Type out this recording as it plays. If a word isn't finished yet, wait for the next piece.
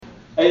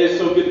Hey, it's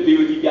so good to be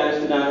with you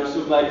guys tonight. I'm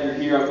so glad you're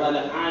here. I'm glad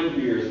that I'm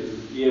here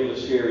to be able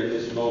to share in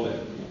this moment.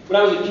 When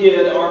I was a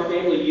kid, our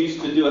family used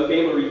to do a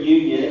family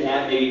reunion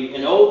at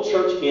an old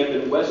church camp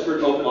in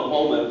western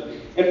Oklahoma.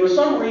 And for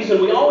some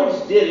reason, we always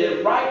did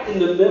it right in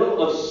the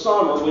middle of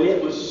summer when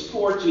it was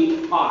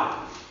scorching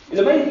hot. And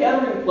the main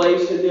gathering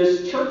place in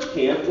this church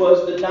camp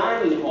was the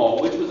dining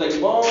hall, which was a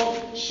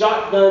long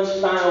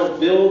shotgun-style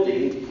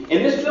building.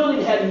 And this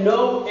building had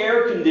no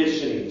air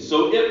conditioning,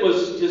 so it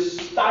was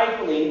just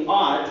stifling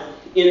hot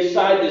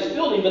inside this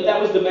building, but that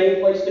was the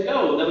main place to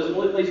go. That was the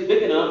only place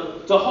big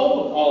enough to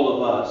hold all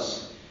of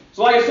us.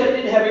 So like I said, it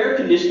didn't have air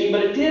conditioning,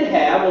 but it did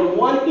have, on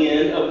one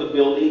end of the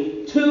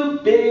building, two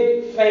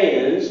big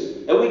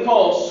fans that we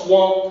call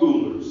swamp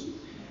coolers.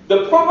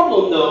 The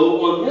problem,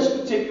 though, on this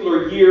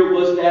particular year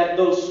was that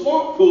those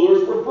swamp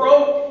coolers were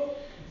broke.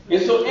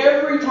 And so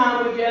every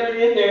time we gathered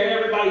in there,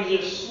 everybody's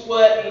just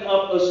sweating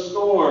up a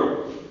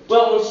storm.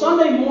 Well, on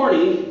Sunday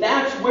morning,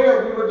 that's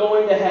where we were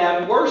going to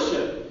have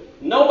worship.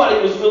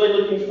 Nobody was really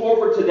looking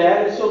forward to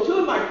that. And so two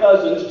of my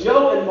cousins,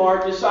 Joe and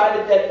Mark,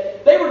 decided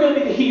that they were going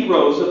to be the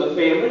heroes of the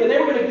family. And they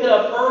were going to get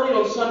up early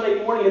on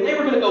Sunday morning and they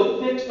were going to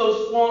go fix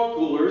those swamp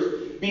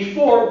coolers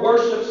before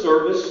worship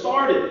service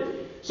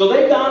started. So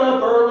they got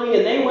up early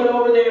and they went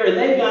over there and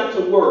they got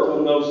to work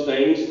on those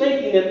things,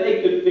 thinking that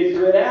they could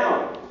figure it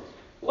out.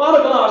 A lot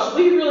of us,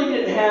 we really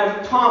didn't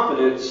have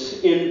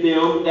confidence in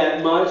them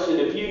that much. And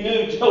if you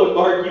knew Joe and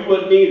Mark, you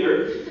wouldn't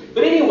either.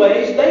 But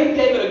anyways, they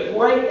gave it a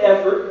great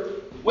effort.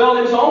 Well,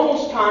 it was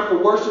almost time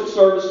for worship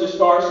service to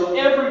start, so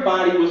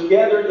everybody was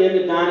gathered in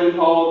the dining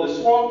hall. The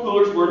swamp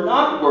coolers were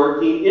not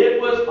working. It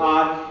was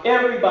hot.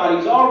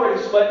 Everybody's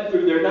already sweating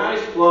through their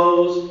nice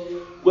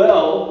clothes.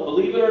 Well,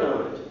 believe it or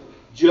not,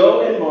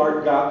 Joe and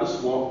Mark got the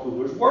swamp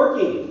coolers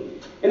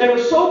working. And they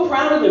were so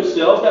proud of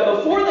themselves that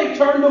before they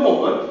turned them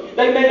on,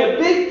 they made a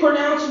big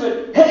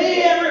pronouncement.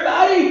 Hey,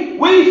 everybody,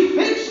 we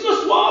fixed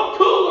the swamp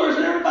coolers.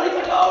 And everybody's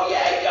like, oh,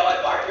 yeah, Joe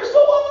and Mark, you're so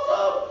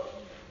awesome.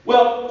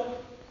 Well,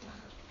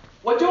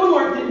 what Joe and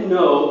Mark didn't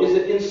know is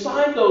that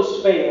inside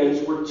those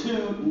fans were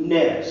two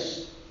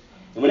nests.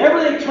 And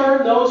whenever they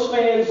turned those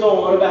fans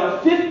on,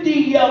 about 50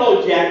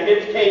 yellow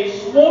jackets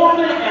came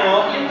swarming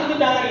out into the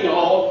dining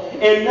hall,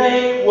 and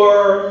they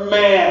were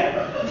mad.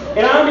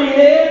 And I mean,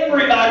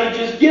 everybody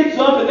just gets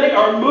up and they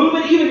are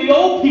moving. Even the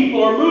old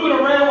people are moving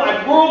around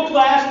like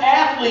world-class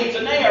athletes,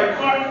 and they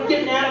are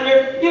getting out of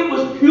there. It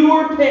was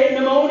pure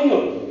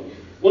pandemonium.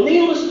 Well,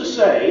 needless to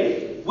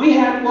say, we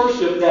had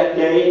worship that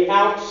day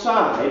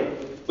outside.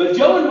 But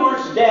Joe and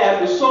Mark's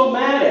dad was so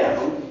mad at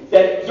them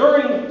that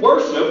during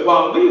worship,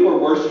 while we were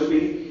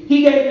worshiping,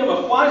 he gave them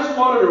a fly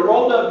swatter and a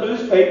rolled up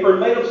newspaper and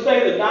made them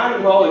stay in the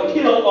dining hall and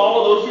killed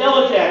all of those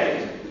yellow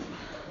jackets.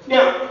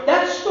 Now,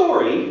 that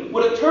story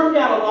would have turned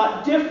out a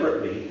lot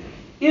differently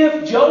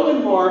if Joe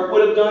and Mark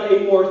would have done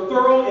a more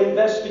thorough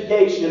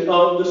investigation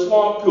of the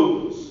swamp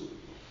coolers.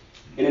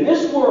 And in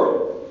this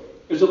world,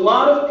 there's a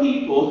lot of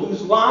people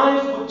whose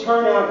lives would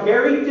turn out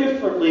very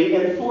differently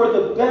and for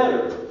the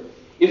better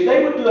if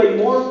they would do a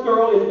more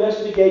thorough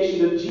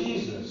investigation of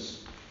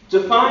Jesus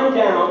to find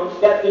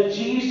out that the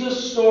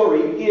Jesus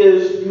story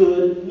is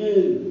good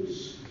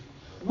news.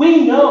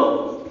 We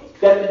know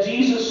that the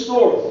Jesus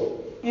story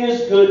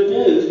is good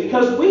news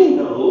because we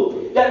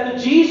know that the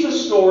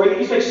Jesus story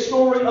is a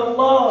story of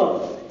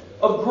love,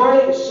 of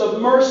grace,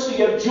 of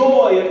mercy, of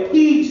joy, of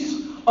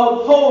peace,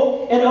 of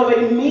hope, and of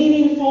a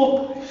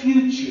meaningful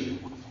future.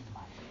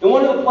 And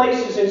one of the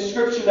places in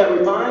Scripture that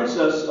reminds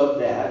us of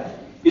that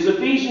is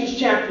Ephesians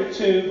chapter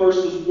 2,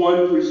 verses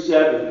 1 through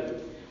 7.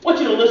 I want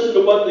you to listen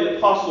to what the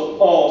Apostle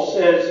Paul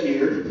says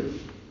here.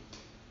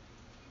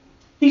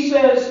 He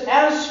says,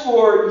 as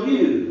for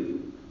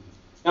you,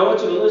 now I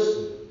want you to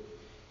listen,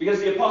 because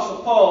the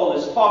Apostle Paul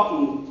is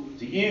talking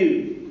to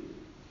you.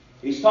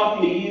 He's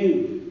talking to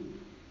you.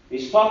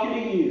 He's talking to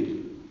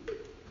you.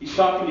 He's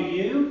talking to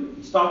you.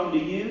 He's talking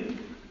to you.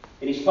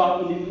 And he's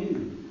talking to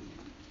you.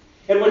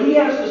 And what he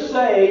has to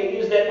say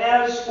is that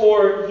as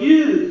for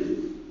you,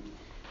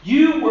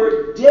 you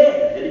were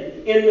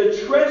dead in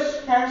the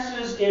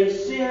trespasses and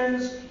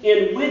sins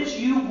in which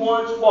you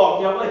once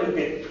walked. Now, wait a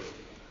minute.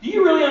 Do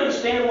you really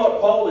understand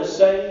what Paul is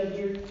saying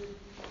here?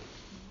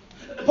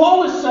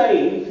 Paul is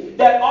saying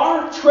that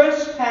our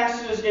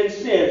trespasses and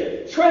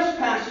sins,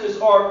 trespasses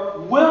are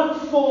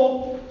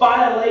willful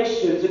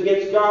violations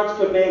against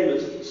God's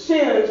commandments.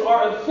 Sins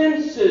are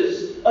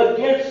offenses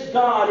against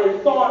God in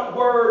thought,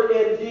 word,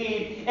 and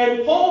deed.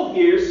 And Paul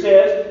here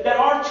says that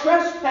our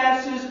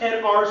trespasses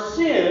and our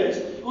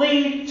sins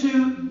lead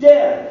to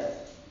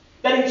death.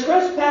 That in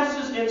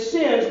trespasses and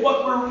sins,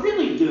 what we're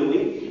really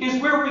doing is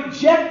we're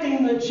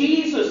rejecting the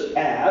Jesus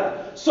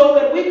path so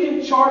that we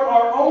can chart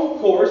our own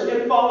course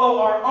and follow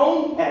our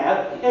own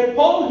path. And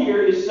Paul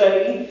here is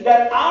saying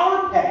that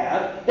our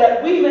path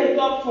that we make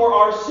up for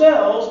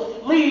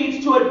ourselves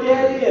leads to a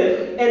dead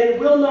end, and it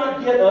will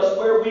not get us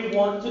where we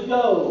want to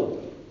go.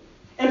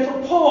 And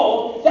for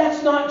Paul,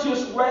 that's not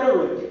just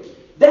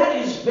rhetoric. That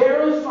is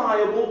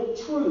verifiable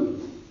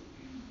truth.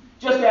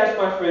 Just ask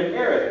my friend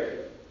Eric.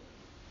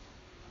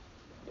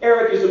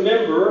 Eric is a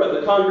member of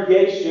the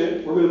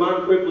congregation for whom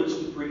I'm privileged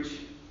to preach.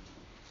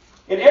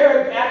 And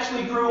Eric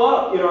actually grew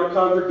up in our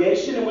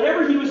congregation, and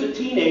whenever he was a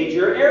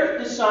teenager,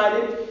 Eric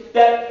decided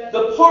that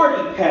the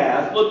party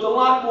path looked a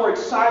lot more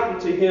exciting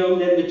to him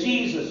than the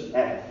Jesus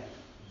path.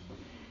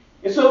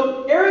 And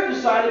so Eric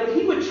decided that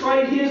he would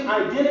trade his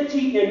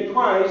identity in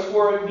Christ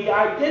for the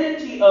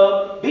identity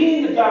of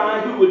being the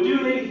guy who would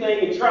do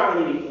anything and try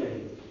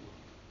anything.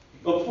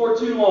 But before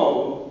too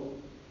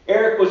long,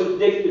 Eric was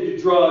addicted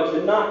to drugs,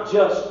 and not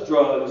just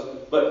drugs,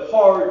 but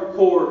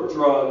hardcore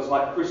drugs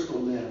like crystal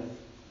meth.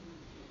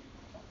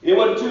 It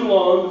wasn't too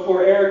long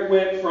before Eric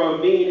went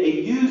from being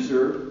a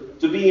user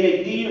to being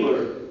a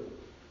dealer.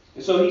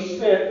 And so he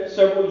spent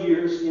several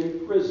years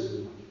in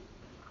prison.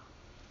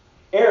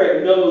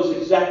 Eric knows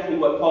exactly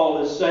what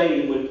Paul is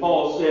saying when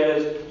Paul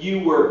says, you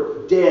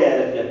were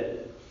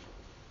dead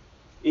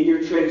in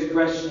your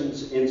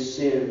transgressions and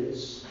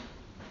sins.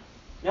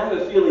 Now I have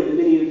a feeling that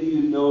many of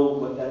you know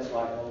what that's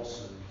like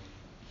also.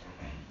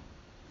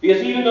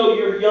 Because even though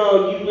you're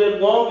young, you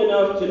live long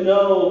enough to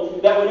know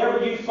that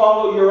whenever you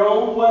follow your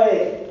own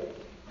way,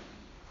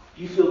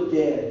 you feel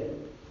dead,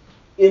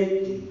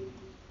 empty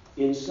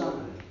inside.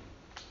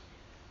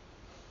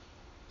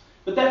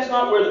 But that's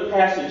not where the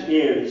passage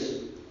ends.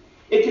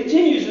 It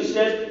continues and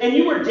says, and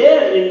you were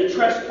dead in the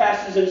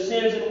trespasses and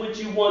sins in which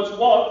you once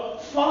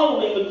walked,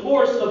 following the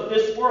course of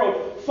this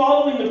world,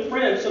 following the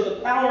prince of the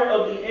power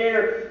of the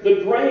air,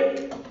 the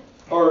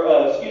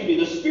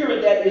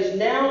spirit that is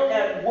now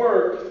at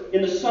work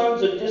in the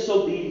sons of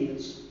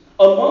disobedience,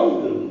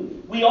 among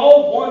whom we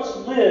all once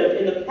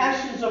lived in the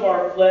passions of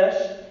our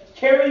flesh,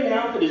 carrying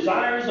out the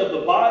desires of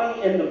the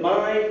body and the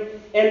mind,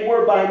 and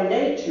were by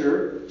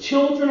nature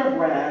children of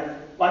wrath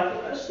like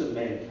the rest of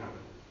mankind.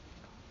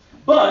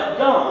 But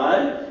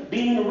God,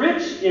 being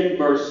rich in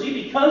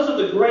mercy, because of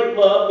the great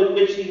love with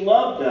which He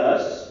loved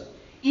us,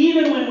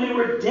 even when we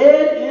were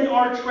dead in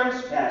our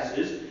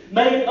trespasses,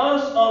 made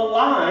us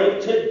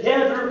alive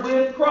together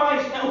with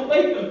Christ. Now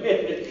wait a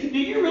minute. Do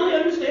you really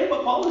understand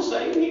what Paul is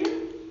saying here?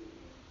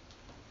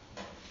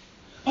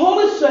 Paul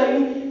is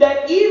saying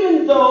that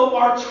even though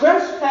our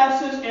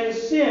trespasses and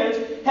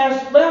sins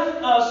has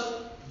left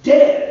us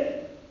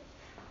dead,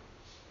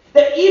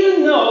 that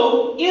even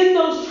though in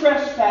those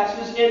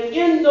trespasses and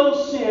in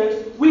those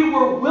sins we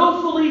were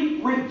willfully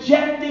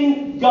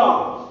rejecting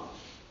God,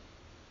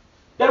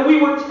 that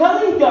we were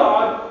telling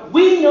God,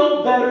 we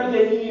know better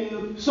than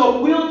you,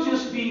 so we'll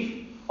just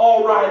be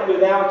all right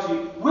without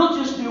you. We'll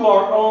just do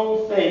our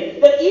own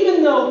thing. That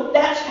even though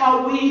that's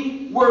how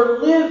we were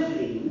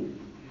living,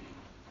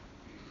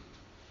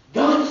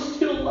 God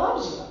still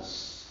loves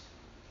us.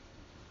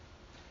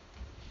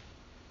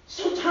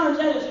 Sometimes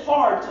that is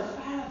hard to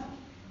fathom.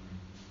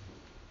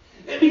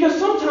 Because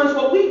sometimes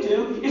what we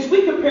do is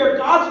we compare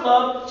God's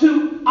love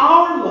to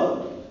our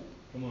love.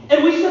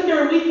 And we sit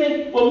there and we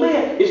think, well,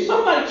 man, if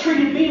somebody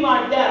treated me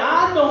like that,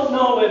 I don't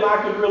know if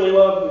I could really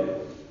love them.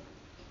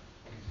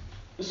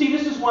 You see,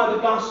 this is why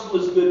the gospel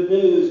is good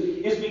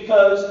news, is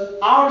because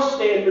our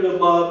standard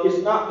of love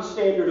is not the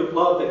standard of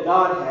love that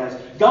God has.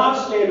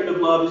 God's standard of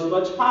love is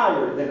much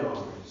higher than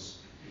ours.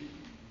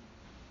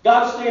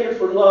 God's standard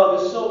for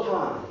love is so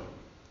high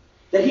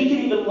that He can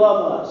even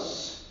love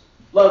us,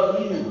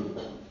 love you,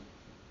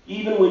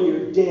 even when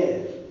you're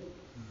dead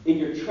in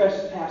your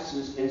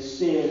trespasses and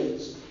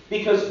sins.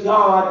 Because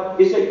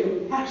God is a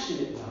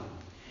compassionate God.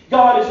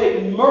 God is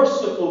a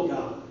merciful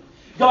God.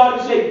 God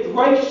is a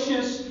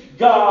gracious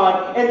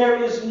God. And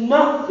there is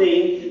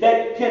nothing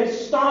that can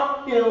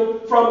stop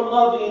Him from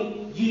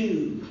loving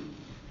you.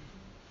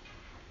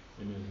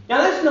 Amen. Now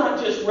that's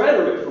not just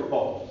rhetoric for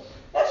Paul.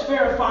 That's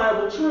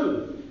verifiable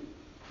truth.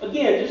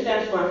 Again, just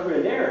ask my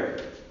friend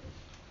Eric.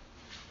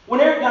 When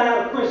Eric got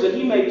out of prison,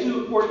 he made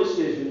two important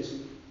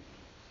decisions.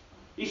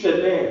 He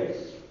said, man,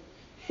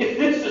 if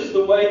this is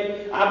the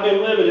way I've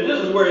been living, if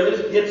this is where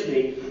this gets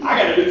me,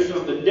 I got to do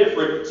something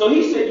different. So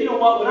he said, you know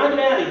what, when I get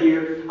out of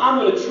here, I'm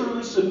going to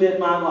truly submit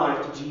my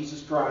life to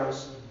Jesus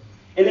Christ.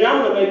 And then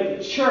I'm going to make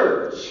the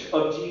church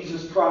of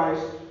Jesus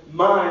Christ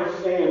my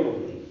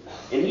family.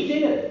 And he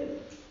did.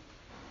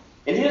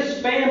 And his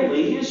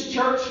family, his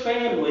church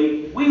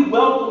family, we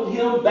welcomed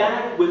him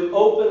back with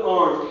open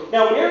arms.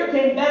 Now, when Eric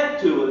came back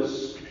to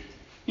us,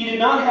 he did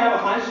not have a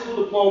high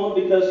school diploma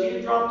because he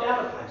had dropped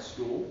out of high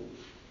school.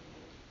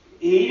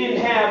 He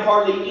didn't have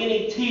hardly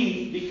any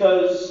teeth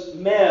because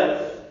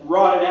meth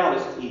rotted out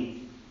his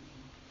teeth.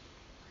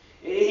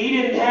 He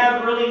didn't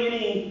have really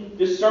any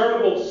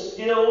discernible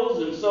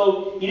skills, and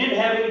so he didn't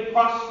have any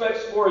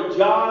prospects for a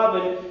job,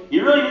 and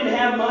he really didn't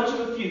have much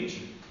of a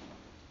future.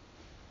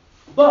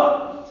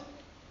 But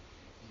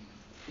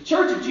the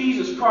Church of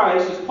Jesus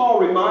Christ, as Paul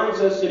reminds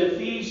us in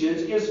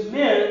Ephesians, is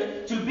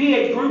meant to be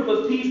a group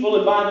of people,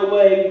 and by the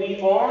way,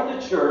 we are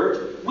the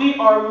church. We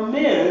are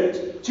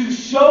meant to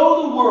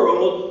show the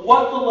world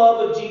what the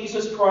love of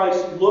Jesus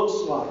Christ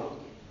looks like.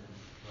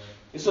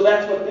 And so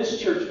that's what this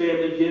church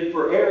family did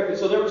for Eric. And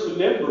so there were some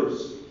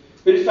members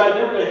who decided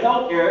they were going to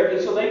help Eric,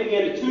 and so they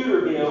began to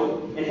tutor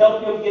him and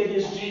help him get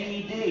his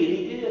GED, and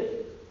he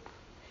did.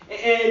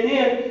 And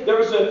then there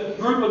was a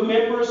group of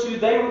members who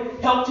they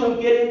helped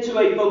him get into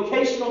a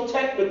vocational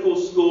technical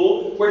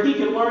school where he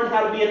could learn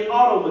how to be an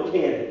auto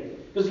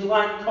mechanic because he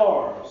liked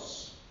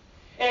cars.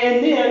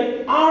 And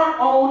then our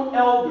own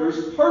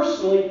elders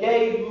personally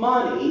gave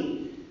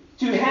money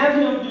to have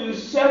him do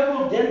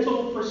several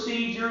dental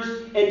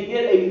procedures and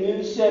get a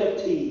new set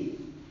of teeth.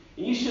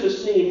 And you should have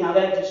seen how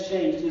that just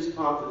changed his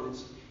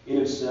confidence in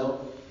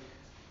himself.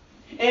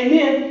 And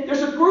then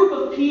there's a group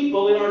of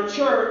people in our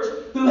church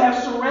who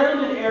have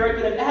surrounded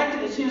Eric and have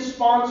acted as his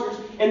sponsors,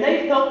 and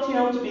they've helped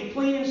him to be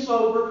clean and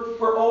sober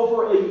for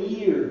over a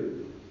year.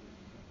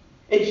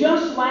 And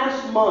just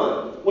last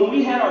month, when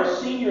we had our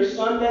senior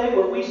Sunday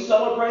where we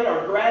celebrate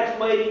our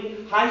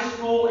graduating high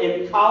school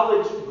and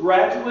college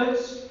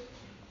graduates,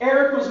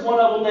 Eric was one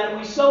of them that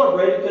we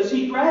celebrated because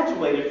he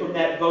graduated from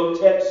that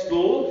Votech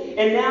school,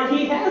 and now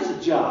he has a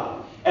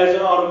job as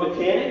an auto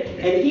mechanic,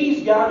 and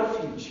he's got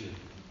a future.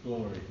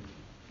 Glory.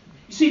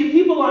 You see, to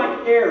people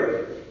like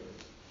Eric,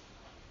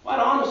 quite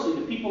honestly,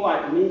 to people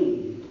like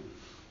me,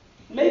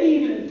 maybe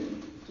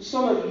even to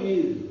some of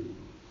you,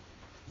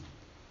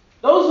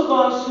 those of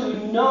us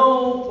who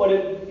know what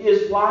it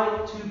is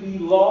like to be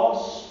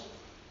lost,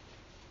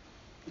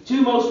 the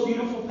two most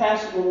beautiful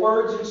passage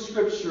words in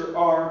Scripture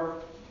are,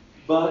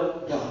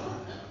 "But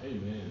God."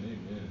 Amen.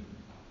 Amen.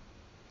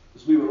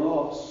 Because we were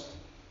lost,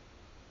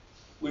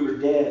 we were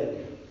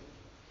dead,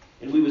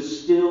 and we would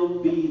still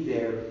be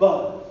there,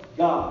 but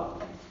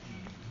God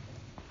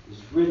is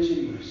rich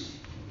in mercy.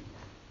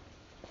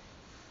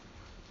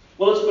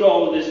 Well, let's put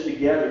all of this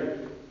together.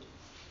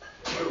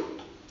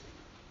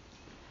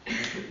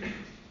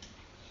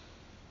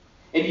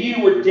 And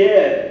you were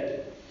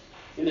dead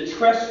in the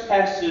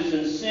trespasses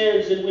and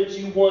sins in which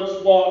you once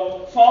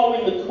walked,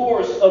 following the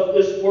course of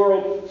this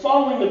world,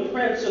 following the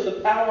prince of the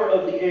power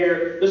of the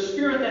air, the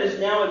spirit that is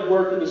now at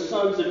work in the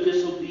sons of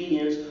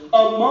disobedience,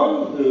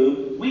 among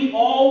whom we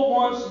all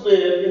once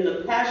lived in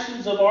the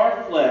passions of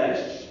our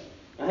flesh.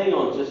 Now hang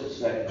on just a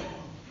second.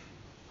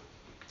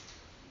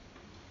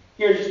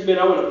 Here in just a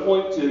minute I want to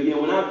point to you.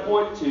 When I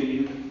point to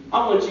you,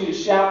 I want you to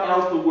shout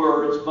out the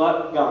words,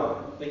 "But God."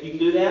 Think you can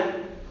do that?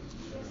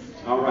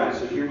 All right,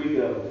 so here we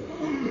go.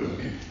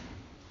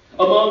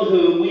 Among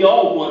whom we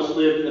all once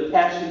lived in the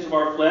passions of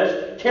our flesh,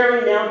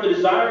 carrying out the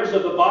desires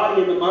of the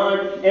body and the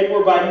mind, and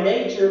were by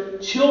nature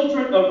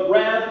children of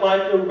wrath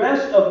like the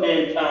rest of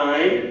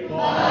mankind,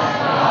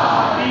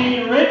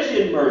 being rich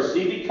in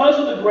mercy because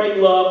of the great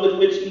love with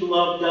which He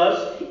loved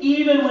us,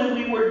 even when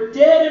we were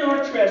dead in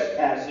our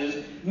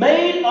trespasses,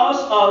 made us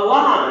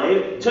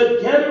alive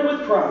together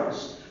with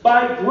Christ.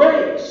 By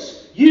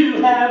grace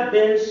you have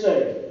been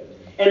saved,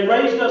 and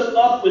raised us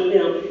up with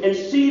Him, and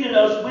seated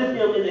us with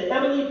Him in the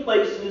heavenly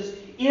places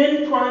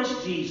in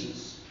Christ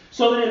Jesus,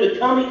 so that in the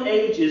coming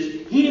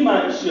ages He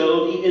might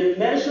show the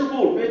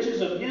immeasurable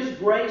riches of His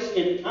grace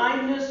and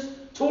kindness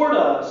toward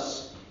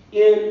us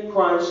in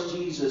Christ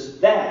Jesus.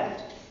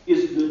 That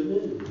is good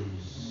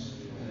news.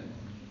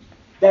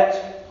 That's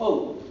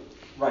hope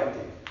right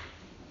there.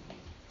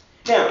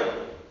 Now,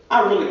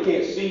 I really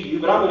can't see you,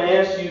 but I'm going to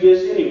ask you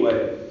this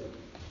anyway.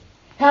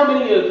 How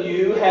many of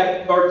you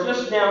are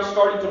just now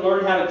starting to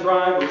learn how to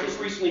drive or just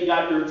recently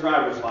got your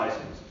driver's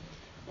license?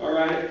 All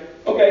right.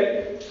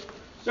 Okay.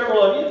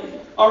 Several of you.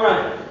 All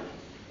right.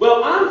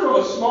 Well, I'm from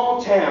a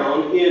small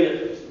town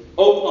in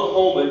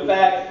Oklahoma. In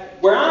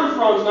fact, where I'm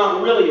from is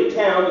not really a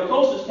town. The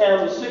closest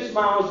town was 6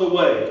 miles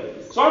away.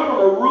 So I'm from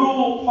a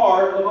rural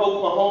part of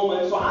Oklahoma,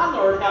 and so I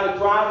learned how to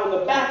drive on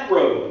the back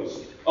roads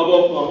of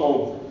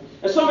Oklahoma.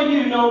 And some of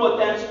you know what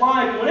that's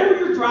like. Whenever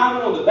you're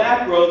driving on the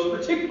back roads,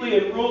 particularly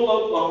in rural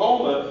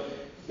Oklahoma,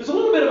 there's a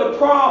little bit of a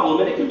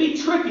problem, and it can be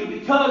tricky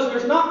because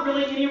there's not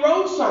really any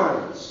road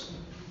signs.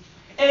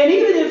 And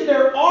even if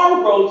there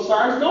are road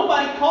signs,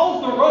 nobody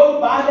calls the road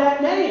by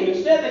that name.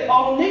 Instead, they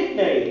call them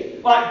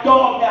nicknames, like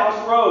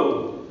Doghouse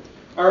Road.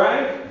 All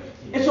right?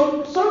 And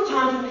so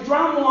sometimes when you're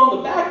driving along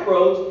the back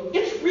roads,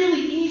 it's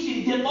really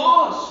easy to get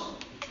lost.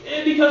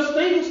 Because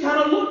things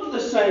kind of look the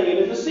same,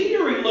 and the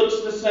scenery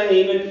looks the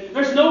same, and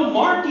there's no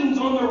markings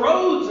on the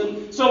roads.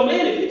 And so,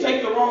 man, if you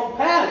take the wrong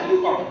path,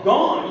 you are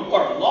gone. You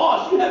are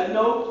lost. You have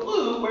no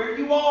clue where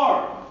you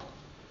are.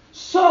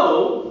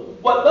 So,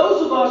 what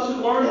those of us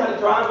who learn how to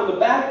drive on the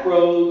back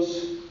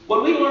roads,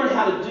 what we learn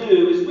how to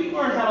do is we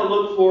learn how to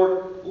look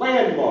for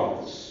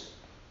landmarks.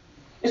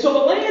 And so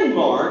the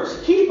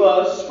landmarks keep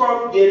us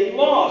from getting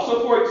lost.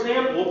 So, for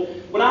example,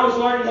 when I was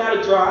learning how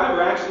to drive,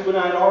 or actually when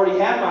I had already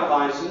had my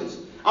license,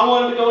 I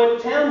wanted to go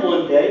into town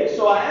one day,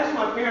 so I asked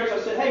my parents, I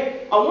said,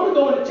 hey, I want to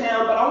go into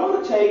town, but I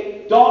want to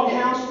take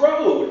Doghouse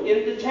Road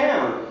into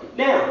town.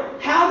 Now,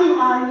 how do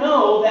I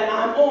know that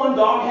I'm on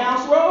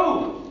Doghouse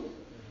Road?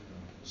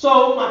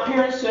 So my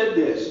parents said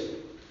this.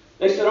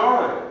 They said, all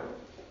right,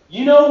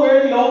 you know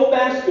where the old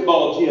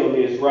basketball gym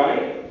is,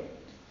 right?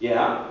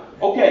 Yeah.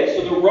 Okay,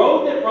 so the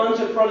road that runs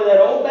in front of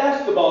that old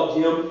basketball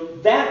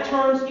gym, that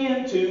turns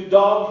into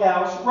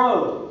Doghouse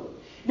Road.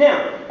 Now,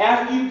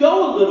 after you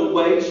go a little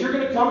ways, you're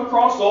going to come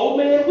across Old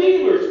Man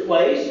Wheeler's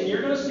place, and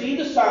you're going to see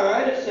the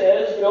sign that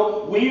says,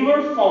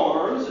 Wheeler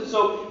Farms. And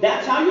so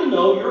that's how you'll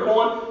know you're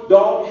on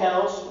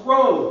Doghouse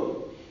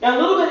Road. Now, a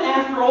little bit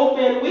after Old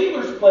Man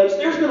Wheeler's place,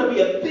 there's going to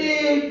be a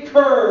big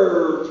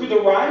curve to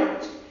the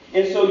right.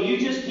 And so you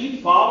just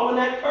keep following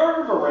that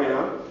curve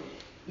around.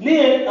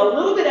 Then, a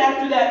little bit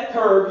after that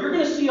curve, you're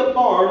going to see a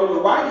barn on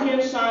the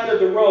right-hand side of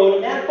the road,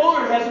 and that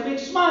barn has a big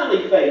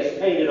smiley face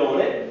painted on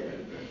it.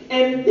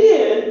 And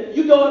then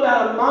you go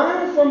about a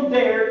mile from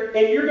there,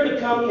 and you're going to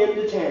come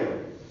into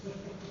town.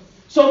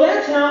 So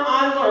that's how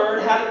I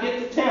learned how to get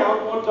to town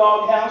on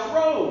Doghouse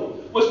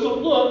Road, was to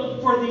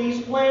look for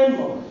these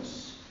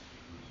landmarks.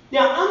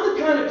 Now, I'm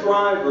the kind of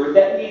driver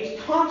that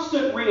needs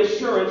constant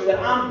reassurance that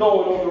I'm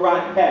going on the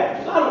right path,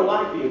 because I don't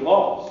like being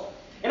lost.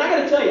 And I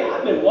got to tell you,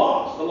 I've been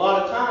lost a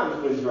lot of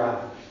times when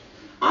driving.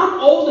 I'm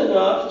old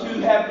enough to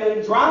have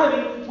been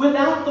driving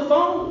without the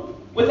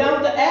phone,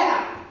 without the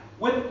app,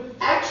 with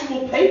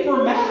actual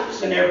paper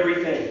maps and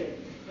everything.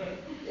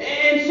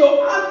 And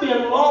so I've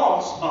been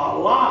lost a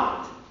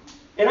lot.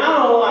 And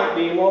I don't like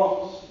being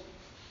lost.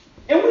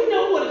 And we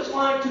know what it's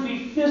like to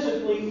be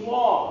physically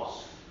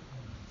lost.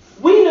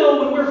 We know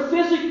when we're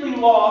physically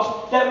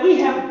lost that we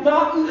have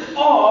gotten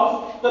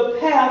off the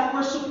path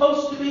we're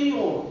supposed to be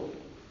on.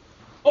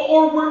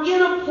 Or we're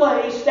in a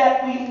place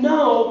that we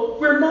know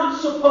we're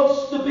not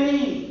supposed to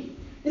be.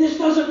 And this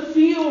doesn't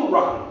feel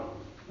right.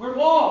 We're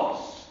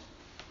lost.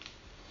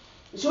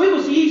 And so it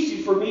was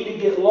easy for me to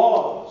get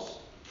lost.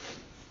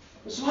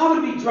 And so I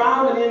would be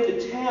driving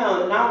into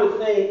town and I would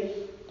think,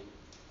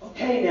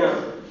 okay, now,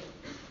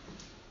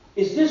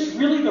 is this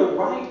really the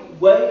right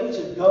way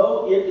to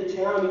go into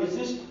town? I mean, is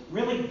this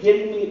really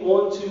getting me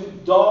onto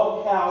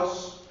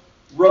Doghouse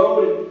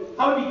Road? And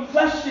I would be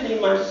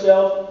questioning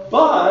myself,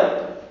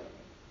 but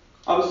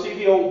I would see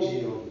the old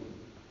Jim.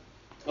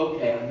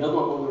 Okay, I know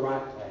I'm on the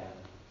right path.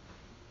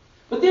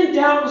 But then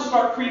doubt would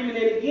start creeping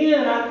in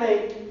again, and I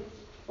think,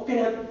 okay,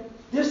 now,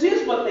 this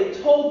is what they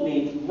told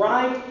me,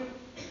 right?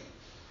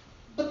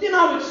 But then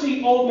I would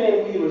see Old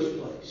Man Wheeler's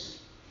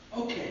place.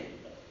 Okay,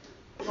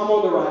 I'm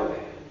on the right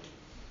path.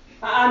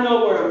 I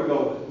know where I'm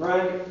going,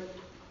 right?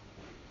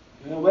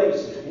 Now, wait a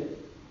second.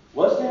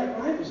 Was that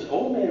right? Was it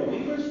Old Man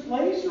Wheeler's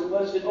place, or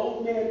was it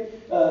Old Man...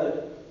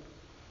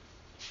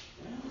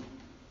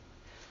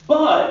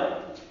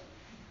 But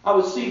I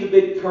would see the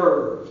big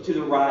curve to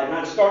the right, and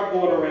I'd start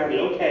going around it.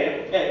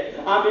 Okay,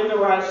 I'm in the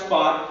right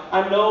spot.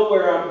 I know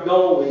where I'm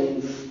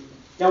going.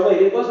 Now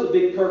wait, it was the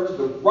big curve to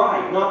the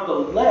right, not the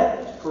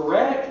left,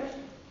 correct?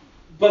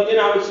 But then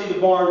I would see the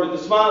barn with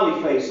the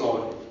smiley face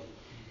on it.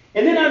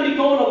 And then I'd be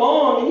going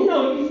along,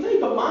 and you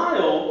think a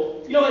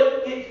mile,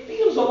 it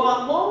feels a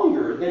lot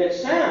longer than it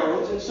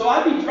sounds. And so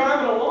I'd be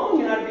driving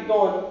along, and I'd be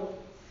going,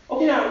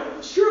 okay, now,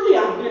 surely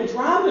I've been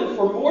driving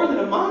for more than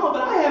a mile,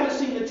 but I haven't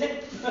seen the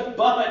town.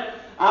 But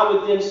I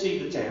would then see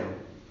the town.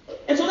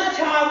 And so that's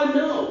how I would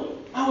know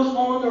I was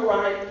on the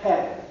right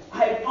path.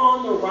 I had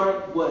gone the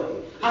right way.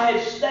 I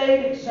had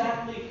stayed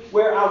exactly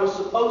where I was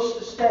supposed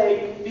to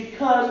stay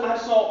because I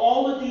saw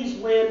all of these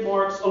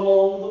landmarks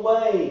along the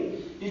way.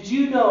 Did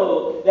you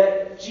know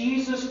that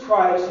Jesus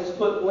Christ has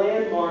put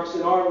landmarks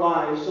in our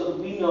lives so that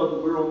we know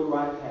that we're on the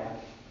right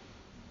path?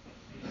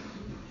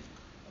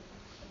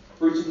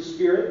 Fruits of the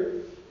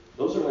Spirit,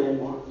 those are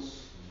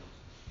landmarks.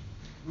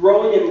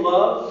 Growing in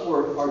love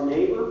for our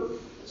neighbor,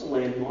 that's a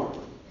landmark.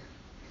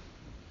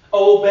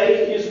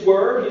 Obeying His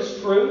Word,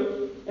 His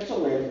truth, that's a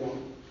landmark.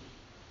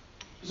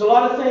 There's a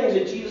lot of things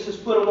that Jesus has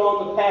put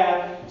along the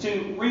path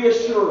to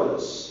reassure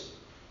us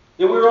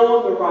that we're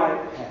on the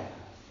right path.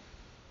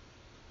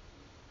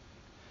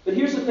 But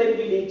here's the thing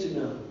we need to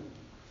know.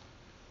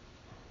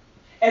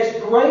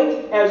 As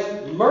great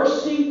as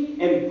mercy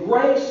and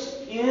grace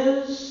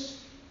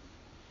is,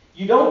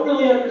 you don't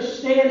really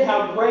understand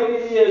how great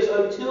it is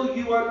until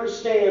you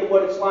understand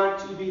what it's like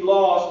to be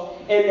lost,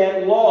 and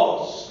that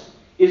loss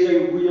is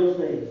a real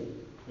thing.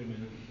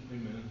 Amen.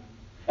 Amen.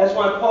 That's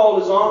why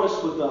Paul is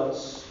honest with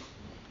us.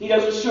 He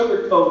doesn't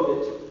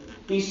sugarcoat it.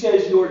 He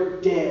says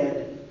you're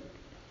dead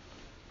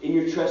in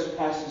your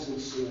trespasses and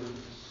sins.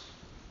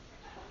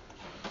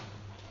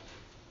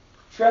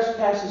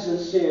 Trespasses and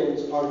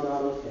sins are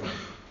not okay.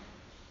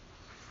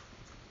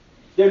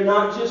 They're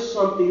not just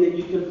something that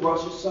you can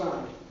brush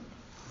aside.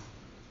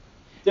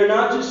 They're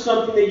not just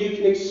something that you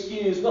can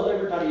excuse. Well,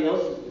 everybody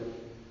else is doing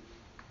it.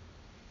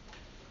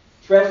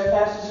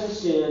 Trespasses and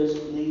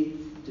sins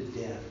lead to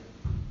death.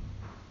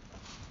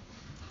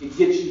 It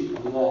gets you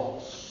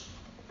lost.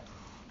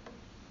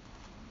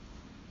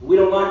 We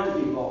don't like to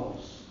be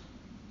lost.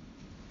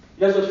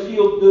 It doesn't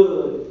feel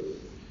good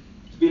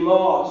to be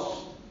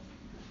lost.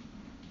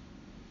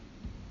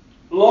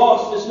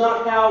 Lost is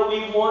not how we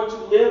want to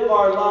live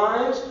our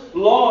lives.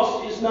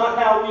 Lost is not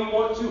how we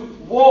want to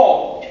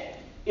walk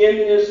in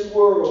this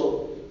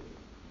world.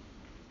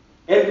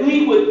 And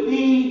we would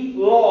be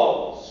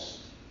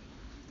lost.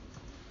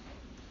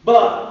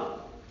 But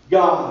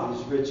God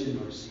is rich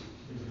in mercy.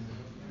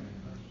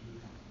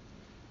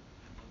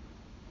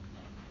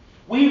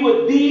 We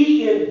would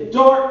be in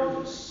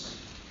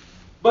darkness.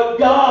 But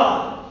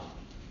God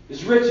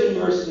is rich in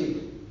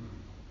mercy.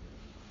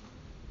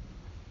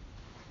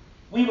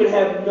 We would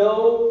have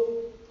no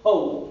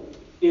hope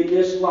in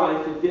this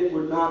life if it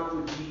were not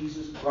for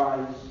Jesus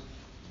Christ.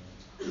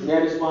 And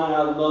that is why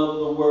I love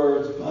the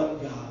words,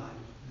 but God.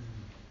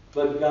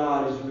 But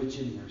God is rich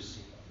in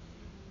mercy.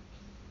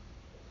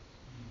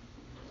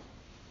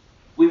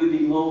 We would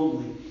be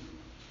lonely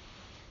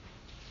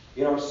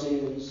in our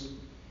sins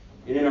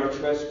and in our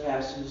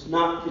trespasses,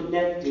 not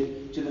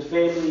connected to the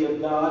family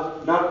of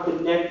God, not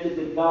connected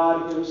to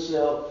God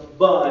Himself,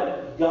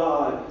 but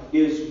God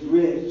is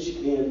rich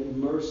in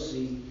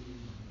mercy.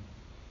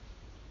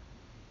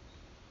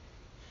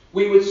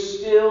 We would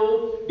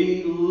still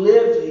be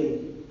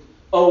living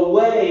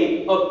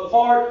away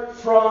apart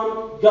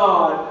from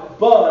God,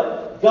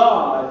 but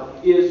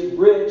God is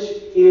rich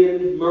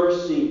in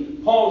mercy.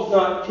 Paul's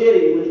not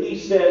kidding when he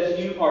says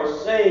you are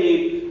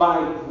saved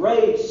by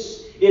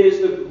grace. It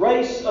is the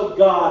grace of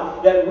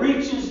God that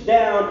reaches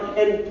down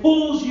and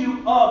pulls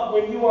you up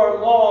when you are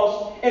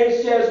lost and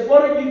says,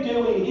 what are you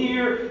doing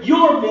here?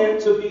 You're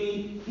meant to be